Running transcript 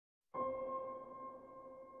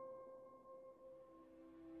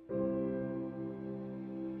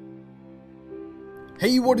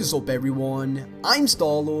Hey, what is up everyone, I'm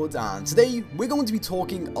Starlord, and today we're going to be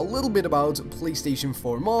talking a little bit about PlayStation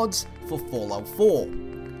 4 mods for Fallout 4.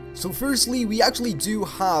 So firstly, we actually do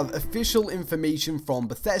have official information from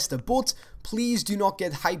Bethesda, but please do not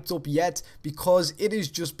get hyped up yet because it is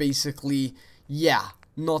just basically,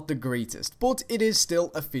 not the greatest. But it is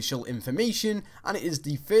still official information, and it is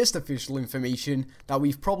the first official information that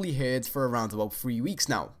we've probably heard for around about 3 weeks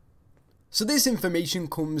now. So this information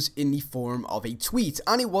comes in the form of a tweet,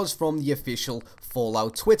 and it was from the official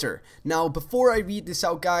Fallout Twitter. Now, before I read this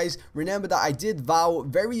out, guys, remember that I did vow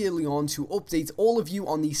very early on to update all of you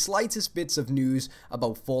on the slightest bits of news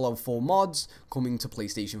about Fallout 4 mods coming to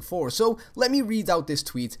PlayStation 4. So let me read out this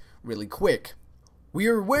tweet really quick. We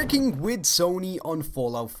are working with Sony on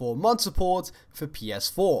Fallout 4 mod support for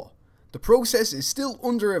PS4. The process is still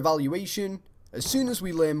under evaluation. As soon as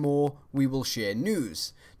we learn more, we will share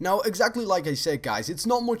news. Now, exactly like I said, guys, it's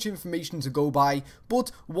not much information to go by,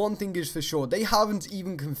 but one thing is for sure, they haven't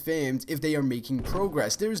even confirmed if they are making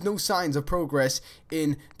progress. There is no signs of progress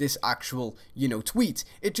in this actual, tweet.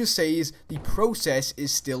 It just says the process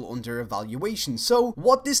is still under evaluation. So,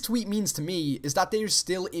 what this tweet means to me is that they're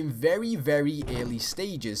still in very, very early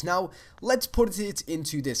stages. Now, let's put it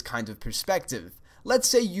into this kind of perspective. Let's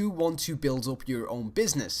say you want to build up your own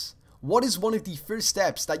business. What is one of the first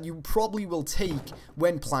steps that you probably will take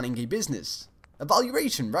when planning a business?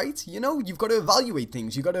 Evaluation, right? You've got to evaluate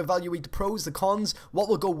things. You've got to evaluate the pros, the cons, what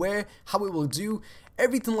will go where, how it will do,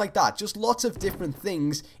 everything like that. Just lots of different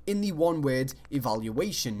things in the one word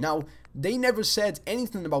evaluation. Now, they never said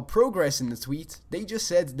anything about progress in the tweet. They just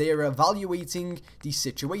said they are evaluating the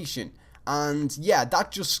situation. And yeah, that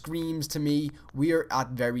just screams to me we are at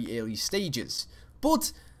very early stages.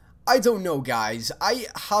 But I don't know, guys. I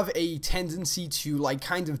have a tendency to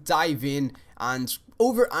kind of dive in and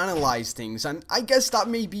overanalyze things, and I guess that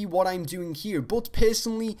may be what I'm doing here. But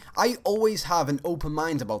personally, I always have an open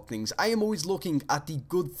mind about things. I am always looking at the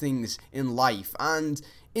good things in life, and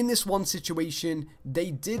in this one situation,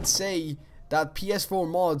 they did say that PS4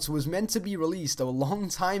 mods was meant to be released a long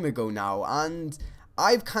time ago now, and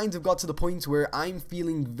I've kind of got to the point where I'm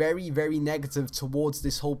feeling very, very negative towards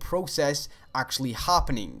this whole process actually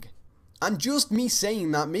happening. And just me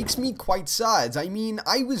saying that makes me quite sad. I mean,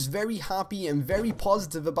 I was very happy and very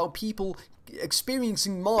positive about people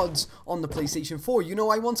experiencing mods on the PlayStation 4.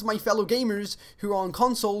 I wanted my fellow gamers who are on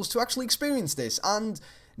consoles to actually experience this. And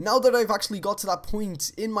now that I've actually got to that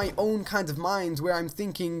point in my own kind of mind where I'm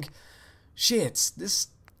thinking, shit,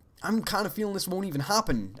 I'm kind of feeling this won't even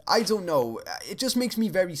happen. I don't know. It just makes me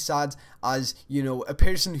very sad as, a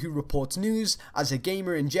person who reports news, as a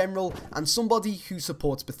gamer in general, and somebody who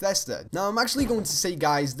supports Bethesda. Now, I'm actually going to say,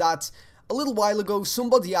 guys, that a little while ago,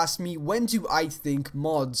 somebody asked me, when do I think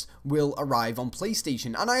mods will arrive on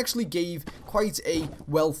PlayStation? And I actually gave quite a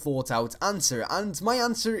well thought out answer. And my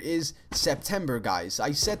answer is September, guys.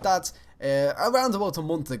 I said that around about a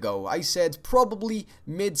month ago. I said probably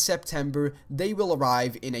mid-September they will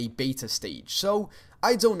arrive in a beta stage. So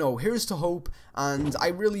I don't know, here's to hope, and I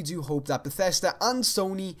really do hope that Bethesda and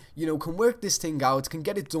Sony, can work this thing out, can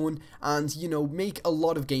get it done, and, make a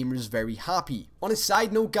lot of gamers very happy. On a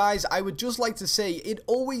side note, guys, I would just like to say, it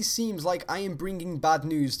always seems like I am bringing bad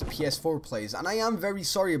news to PS4 players, and I am very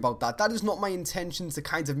sorry about that. That is not my intention to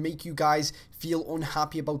kind of make you guys feel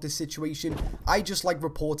unhappy about this situation. I just like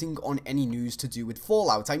reporting on any news to do with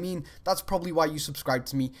Fallout. I mean, that's probably why you subscribe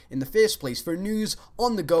to me in the first place, for news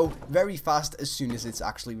on the go, very fast as soon as it's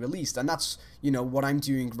actually released, and that's what I'm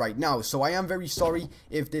doing right now. So I am very sorry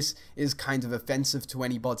if this is kind of offensive to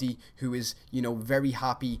anybody who is very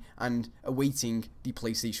happy and awaiting the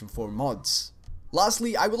PlayStation 4 mods.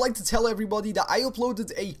 Lastly, I would like to tell everybody that I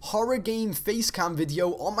uploaded a horror game facecam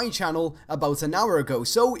video on my channel about an hour ago,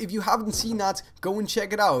 so if you haven't seen that, go and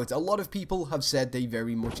check it out. A lot of people have said they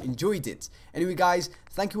very much enjoyed it. Anyway, guys,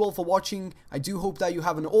 thank you all for watching. I do hope that you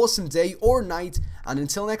have an awesome day or night, and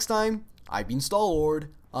until next time, I've been Starlord.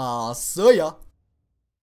 See ya!